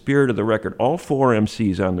at the spirit of the record. All 4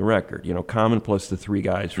 MCs on the record, Common plus the 3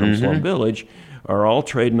 guys from Slum Village, are all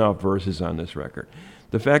trading off verses on this record.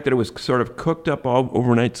 The fact that it was sort of cooked up all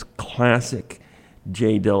overnight's classic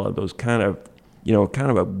Jay Dilla, those kind of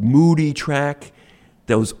a moody track,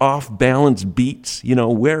 those off-balance beats,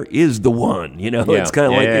 where is the one? It's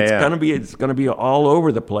kind of it's going to be all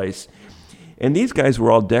over the place. And these guys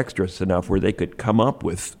were all dexterous enough where they could come up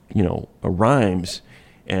with, rhymes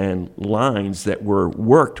and lines that were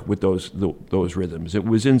worked with those rhythms. It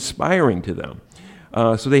was inspiring to them.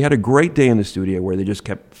 So they had a great day in the studio where they just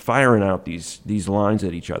kept firing out these lines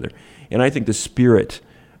at each other. And I think the spirit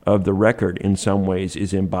of the record, in some ways,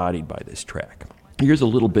 is embodied by this track. Here's a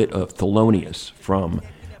little bit of Thelonious from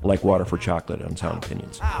Like Water for Chocolate on Sound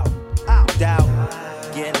Opinions.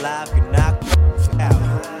 Get live, you knock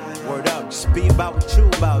out. Word up, just be about what you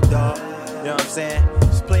about, dog. You know what I'm saying?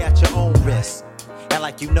 Just play at your own risk. And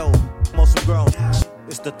like most of grown,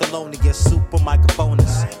 it's the Thelonious super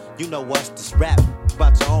microphonist. You know what's this rap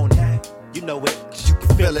about to own it. You know it, cause you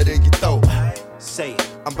can Feel it in your throat. Say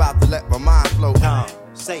it. I'm about to let my mind flow.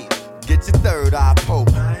 Say it. Get your third eye poke.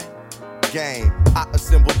 Game, I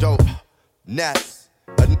assemble dope. Nest,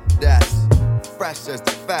 that's fresh as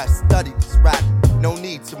the fast. Study this rap. No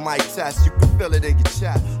need to mic test. You can feel it in your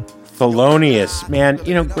chest. Thelonious, man,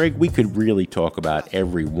 Greg, we could really talk about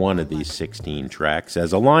every one of these 16 tracks.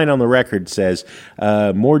 As a line on the record says,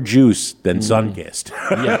 more juice than Sunkissed.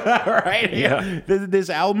 Yeah. Right? Yeah. This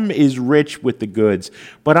album is rich with the goods,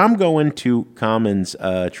 but I'm going to Common's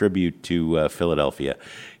tribute to Philadelphia.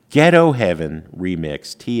 Ghetto Heaven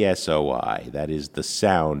remix, TSOI, that is the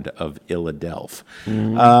sound of Illadelph.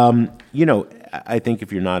 I think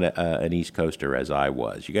if you're not an East Coaster, as I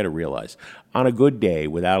was, you got to realize, on a good day,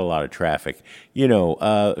 without a lot of traffic,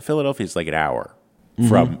 Philadelphia is like an hour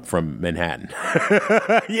from Manhattan.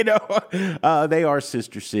 They are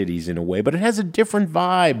sister cities in a way, but it has a different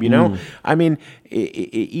vibe, I mean,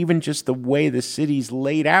 even just the way the city's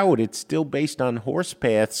laid out, it's still based on horse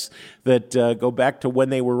paths that go back to when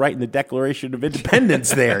they were writing the Declaration of Independence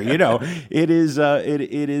there. It is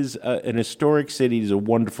an historic city. It is a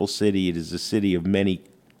wonderful city. It is a city of many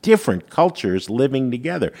different cultures living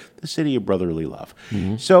together, the city of brotherly love.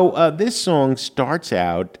 So this song starts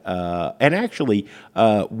out and actually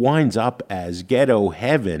winds up as Ghetto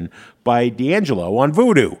Heaven by D'Angelo on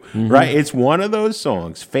Voodoo, right? It's one of those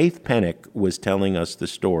songs. Faith Pennock was telling us the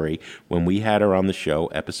story when we had her on the show,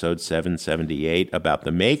 episode 778, about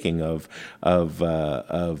the making of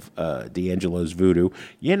D'Angelo's Voodoo.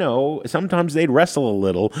 Sometimes they'd wrestle a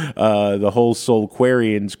little, the whole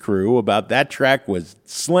Soulquarians crew, about that track was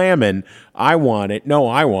slamming. I want it. No,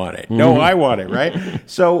 I want it. No, I want it, right?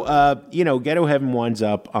 So, Ghetto Heaven winds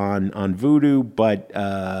up on Voodoo, but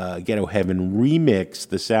Ghetto Heaven remix,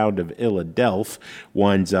 the sound of Illadelph,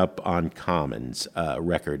 winds up on Common's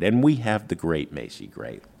record. And we have the great Macy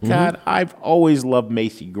Gray. God, I've always loved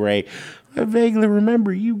Macy Gray. I vaguely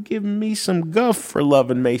remember you giving me some guff for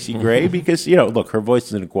loving Macy Gray because, look, her voice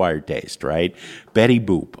is an acquired taste, right? Betty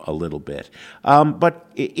Boop a little bit. But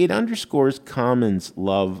it underscores Common's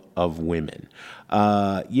love of women.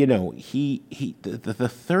 The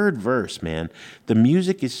third verse, man, the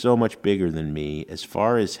music is so much bigger than me. As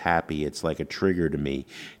far as happy, it's like a trigger to me.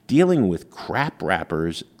 Dealing with crap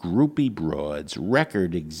rappers, groupie broads,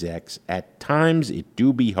 record execs, at times it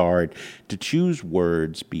do be hard to choose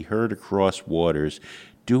words, be heard across waters,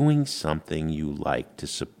 doing something you like to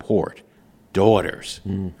support. Daughters,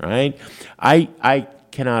 right? I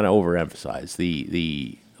cannot overemphasize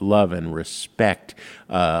the love and respect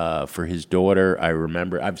for his daughter. I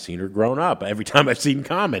remember I've seen her grown up. Every time I've seen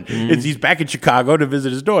Common, he's back in Chicago to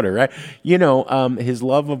visit his daughter, right? His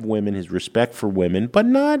love of women, his respect for women, but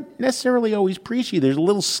not necessarily always preachy. There's a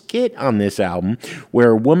little skit on this album where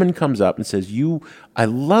a woman comes up and says, I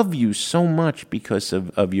love you so much because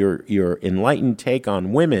of your enlightened take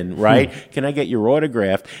on women, right? Can I get your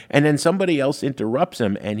autograph? And then somebody else interrupts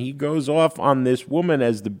him, and he goes off on this woman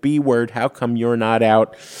as the B word. How come you're not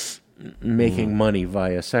out making money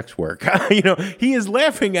via sex work? He is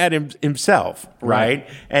laughing at himself, right?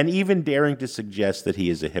 And even daring to suggest that he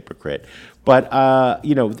is a hypocrite. But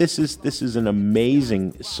this is an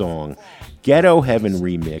amazing song. Ghetto Heaven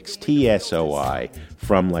remix, TSOI,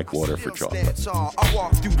 from Like Water for Chocolate. I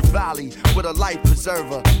walk through the valley with a life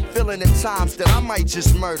preserver, feeling at times that I might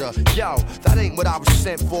just murder. Yo, that ain't what I was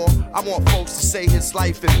sent for. I want folks to say his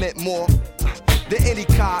life it meant more than any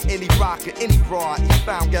car, any rocker, any broad. He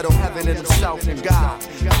found ghetto heaven in himself and God.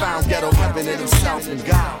 Found ghetto heaven in himself and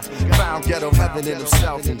God. Found ghetto heaven in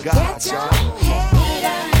himself and God, y'all.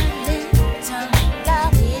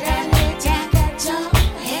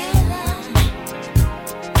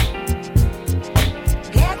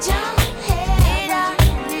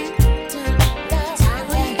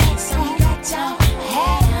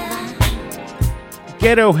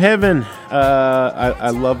 Ghetto Heaven. I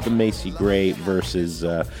love the Macy Gray versus,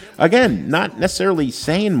 again, not necessarily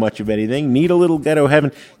saying much of anything. Need a little Ghetto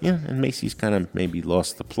Heaven. Yeah, and Macy's kind of maybe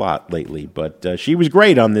lost the plot lately, but she was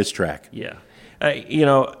great on this track. Yeah.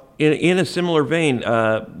 In a similar vein,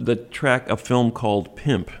 the track, a film called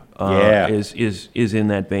Pimp, is in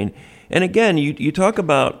that vein. And again, you talk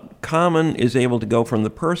about Common is able to go from the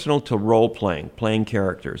personal to role-playing, playing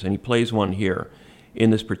characters, and he plays one here in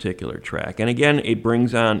this particular track. And again, he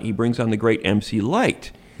brings on the great MC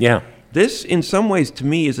Lyte. Yeah. This, in some ways, to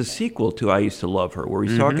me, is a sequel to I Used to Love Her, where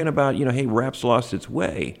he's talking about, hey, rap's lost its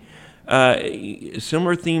way.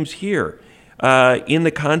 Similar themes here. In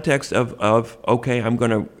the context of okay, I'm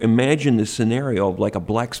going to imagine this scenario of like a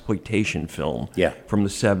blaxploitation film from the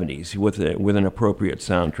 70s with an appropriate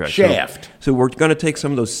soundtrack. Shaft. So we're going to take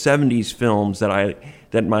some of those 70s films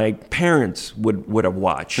that my parents would have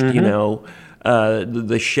watched,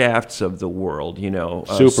 the Shafts of the world,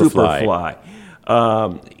 Superfly,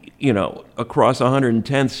 across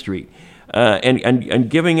 110th Street, and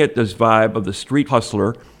giving it this vibe of the street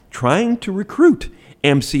hustler trying to recruit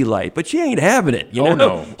MC Lyte, but she ain't having it.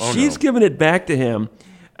 She's giving it back to him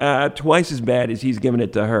twice as bad as he's giving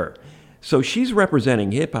it to her. So she's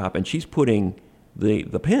representing hip hop, and she's putting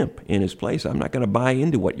the pimp in his place. I'm not going to buy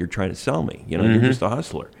into what you're trying to sell me. You're just a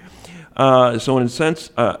hustler. So in a sense,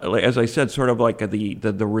 as I said, sort of like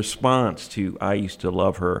the response to I Used to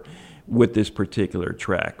Love Her with this particular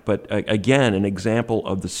track. But again, an example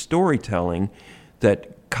of the storytelling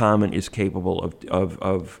that Common is capable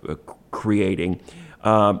of creating.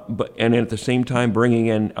 And at the same time bringing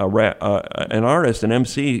in an artist, an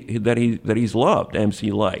MC that he's loved,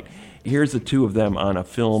 MC Lyte. Here's the two of them on a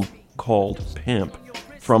film called Pimp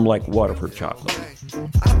from Like Water for Chocolate.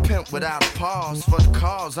 I pimp without a pause for the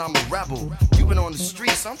cause, I'm a rebel. You been on the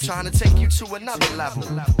streets, I'm trying to take you to another level.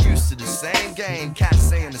 Used to the same game, cats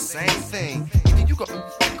saying the same thing. Either you go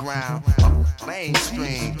ground or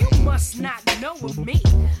mainstream. You must not know of me.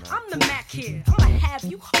 I'm the Mac here. I'ma have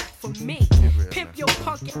you hope for me. Pimp your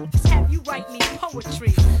punk ass, have you write me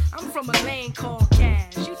poetry. I'm from a lane called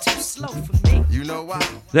Cash. You too slow for me. You know why?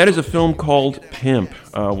 That is a film called Pimp,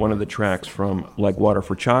 one of the tracks from Like Water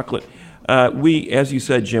for Chocolate. We, as you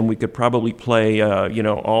said, Jim, we could probably play,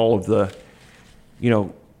 all of the,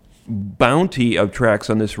 bounty of tracks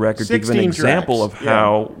on this record to give an example of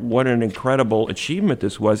what an incredible achievement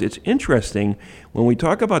this was. It's interesting when we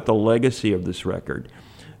talk about the legacy of this record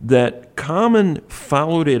that Common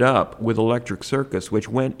followed it up with Electric Circus, which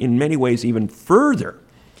went in many ways even further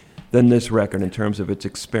than this record in terms of its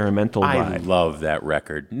experimental vibe. I love that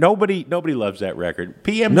record. Nobody loves that record.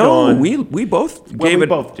 PM No, Dawn. we both gave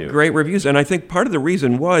it great reviews, and I think part of the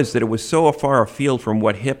reason was that it was so far afield from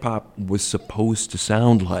what hip hop was supposed to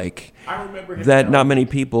sound like. I remember that not many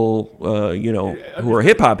people, who are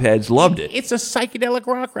hip hop heads, loved it. It's a psychedelic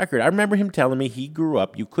rock record. I remember him telling me he grew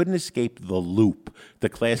up. You couldn't escape the Loop, the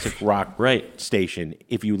classic rock station,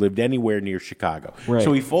 if you lived anywhere near Chicago. Right.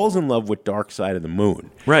 So he falls in love with Dark Side of the Moon,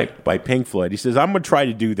 by Pink Floyd. He says, "I'm going to try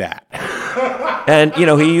to do that." And,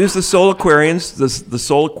 he used the Soul Aquarians. The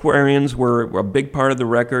Soul Aquarians were a big part of the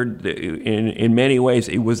record. In many ways,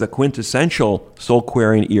 it was a quintessential Soul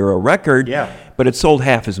Aquarian era record. Yeah. But it sold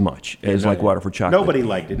half as much as Like Water for Chocolate. Nobody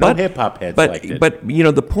liked it. No hip-hop heads liked it. But,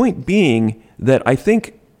 the point being that I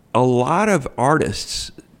think a lot of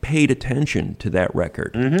artists paid attention to that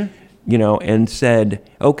record, and said,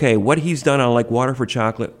 okay, what he's done on Like Water for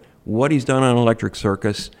Chocolate, what he's done on Electric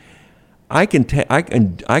Circus, I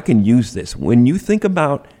can use this. When you think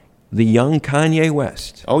about the young Kanye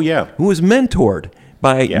West, who was mentored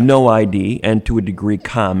by No ID and to a degree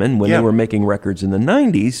Common when they were making records in the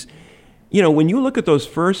 90s, when you look at those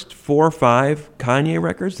first 4 or 5 Kanye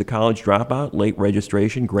records, The College Dropout, Late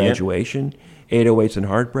Registration, Graduation, 808s and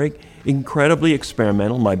Heartbreak, incredibly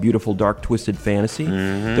experimental, My Beautiful Dark Twisted Fantasy,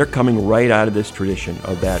 they're coming right out of this tradition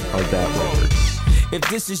of that record. If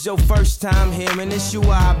this is your first time hearing this, you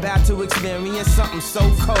are about to experience something so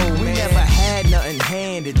cold, man. We never had nothing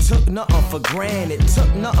handed, took nothing for granted, took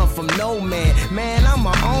nothing from no man. Man, I'm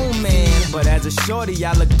my own man. But as a shorty,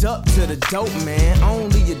 I looked up to the dope man.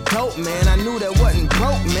 Only a dope man, I knew that wasn't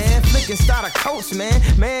broke, man. Flicking starter coats, man.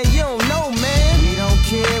 Man, you don't know, man. We don't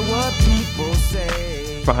care what people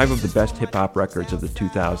say. 5 of the best hip-hop records of the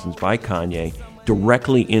 2000s by Kanye,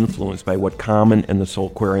 directly influenced by what Common and the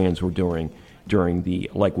Soulquarians were doing during the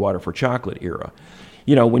Like Water for Chocolate era.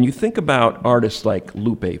 When you think about artists like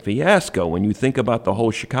Lupe Fiasco, when you think about the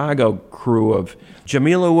whole Chicago crew of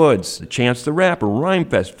Jamila Woods, Chance the Rapper,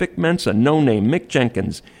 Rhymefest, Vic Mensa, No Name, Mick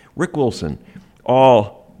Jenkins, Rick Wilson,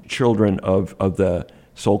 all children of the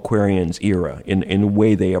Soulquarians era in the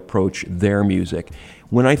way they approach their music.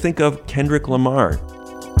 When I think of Kendrick Lamar,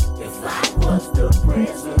 If I was the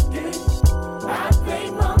president, I'd pay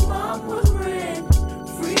my mama's rent,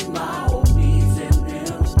 free my homies and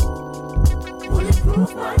them.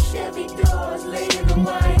 Bulletproof my Chevy doors, lay in the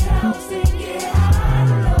White House and get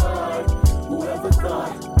high, Lord. Whoever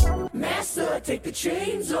thought, Master, take the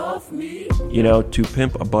chains off me. To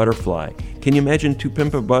Pimp a Butterfly. Can you imagine To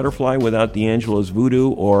Pimp a Butterfly without D'Angelo's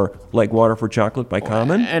Voodoo or Like Water for Chocolate by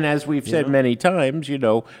Common? And as we've said many times,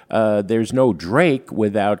 there's no Drake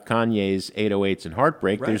without Kanye's 808s and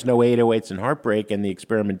Heartbreak. Right. There's no 808s and Heartbreak and the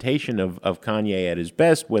experimentation of Kanye at his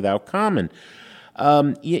best without Common.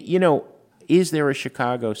 Is there a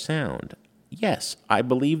Chicago sound? Yes, I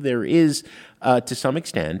believe there is to some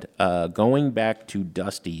extent. Going back to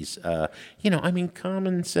Dusty's,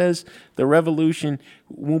 Common says the revolution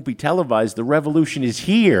won't be televised. The revolution is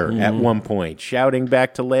here at one point, shouting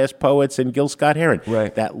back to Last Poets and Gil Scott-Heron.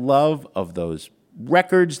 Right. That love of those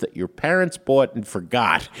records that your parents bought and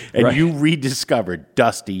forgot, and you rediscovered,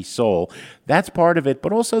 Dusty Soul. That's part of it,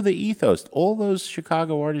 but also the ethos. All those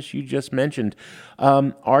Chicago artists you just mentioned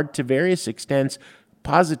are, to various extents,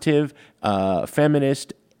 positive,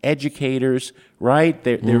 feminist, educators, right?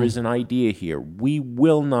 There is an idea here. We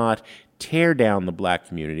will not tear down the black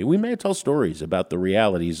community. We may tell stories about the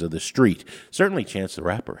realities of the street. Certainly Chance the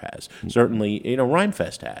Rapper has. Certainly,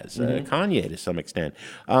 Rhymefest has. Kanye to some extent.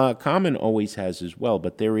 Common always has as well,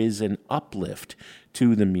 but there is an uplift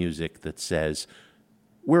to the music that says,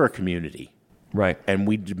 we're a community. Right. And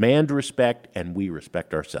we demand respect, and we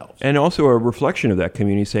respect ourselves. And also a reflection of that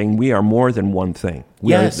community saying we are more than one thing.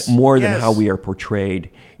 We are more than how we are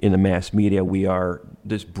portrayed in the mass media. We are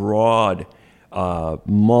this broad,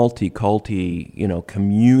 multi-culti,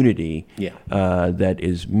 community that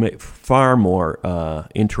is far more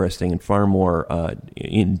interesting and far more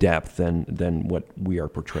in depth than what we are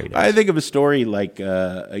portrayed as. I think of a story like,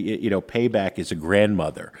 Payback is a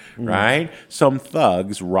grandmother, right? Some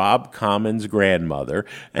thugs rob Common's grandmother,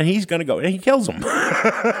 and he's going to go, and he kills him.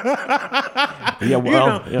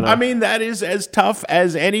 I mean, that is as tough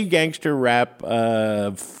as any gangster rap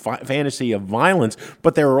fantasy of violence,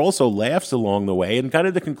 but there are also laughs along the way, and kind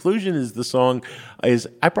of the conclusion is the song is,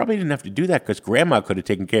 I probably didn't have to do that because Grandma could have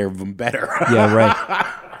taken care of him better. Yeah, right.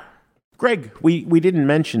 Greg, we didn't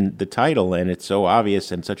mention the title, and it's so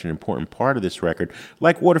obvious and such an important part of this record,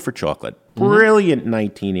 Like Water for Chocolate. Brilliant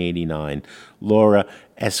 1989 Laura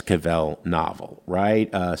Esquivel novel,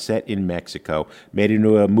 right? Set in Mexico, made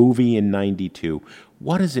into a movie in 92.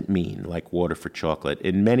 What does it mean, like water for chocolate?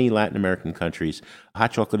 In many Latin American countries,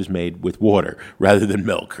 hot chocolate is made with water rather than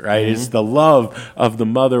milk, right? It's the love of the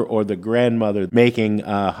mother or the grandmother making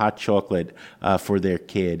hot chocolate for their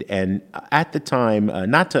kid. And at the time,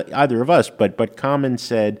 not to either of us, but Common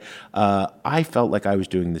said, I felt like I was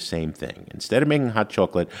doing the same thing. Instead of making hot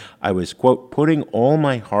chocolate, I was, quote, putting all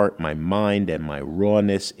my heart, my mind, and my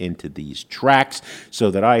rawness into these tracks so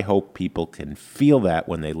that I hope people can feel that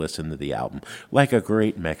when they listen to the album. Like a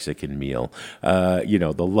great Mexican meal.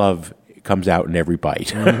 The love comes out in every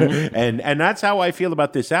bite. And that's how I feel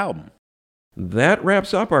about this album. That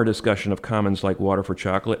wraps up our discussion of Common's Like Water for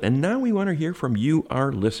Chocolate, and now we want to hear from you,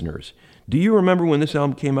 our listeners. Do you remember when this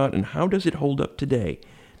album came out, and how does it hold up today?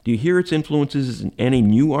 Do you hear its influences in any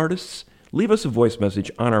new artists? Leave us a voice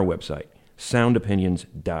message on our website,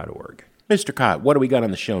 soundopinions.org. Mr. Cott, what do we got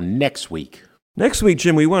on the show next week? Next week,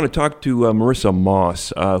 Jim, we want to talk to Marissa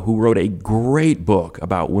Moss, who wrote a great book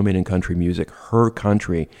about women in country music, Her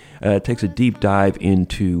Country. It takes a deep dive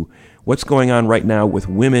into what's going on right now with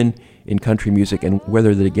women in country music and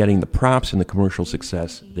whether they're getting the props and the commercial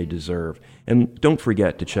success they deserve. And don't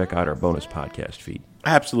forget to check out our bonus podcast feed.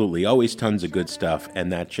 Absolutely. Always tons of good stuff.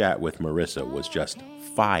 And that chat with Marissa was just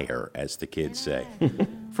fire, as the kids say.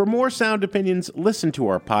 For more Sound Opinions, listen to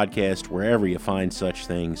our podcast wherever you find such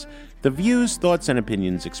things. The views, thoughts, and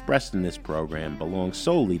opinions expressed in this program belong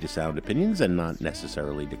solely to Sound Opinions and not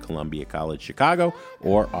necessarily to Columbia College Chicago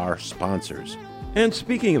or our sponsors. And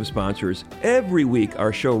speaking of sponsors, every week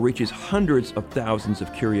our show reaches hundreds of thousands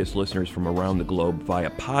of curious listeners from around the globe via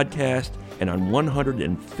podcast and on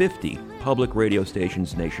 150 public radio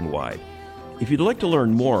stations nationwide. If you'd like to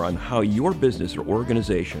learn more on how your business or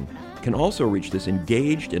organization can also reach this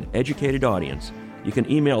engaged and educated audience, you can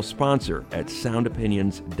email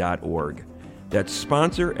sponsor@soundopinions.org. That's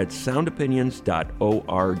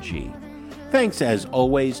sponsor@soundopinions.org. Thanks, as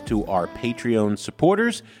always, to our Patreon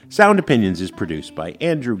supporters. Sound Opinions is produced by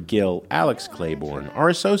Andrew Gill, Alex Claiborne, our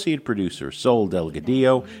associate producer, Sol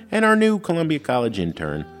Delgadillo, and our new Columbia College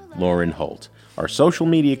intern, Lauren Holt. Our social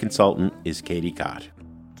media consultant is Katie Cott.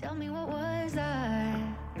 Tell me, what was I?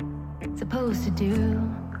 supposed to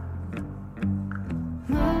do?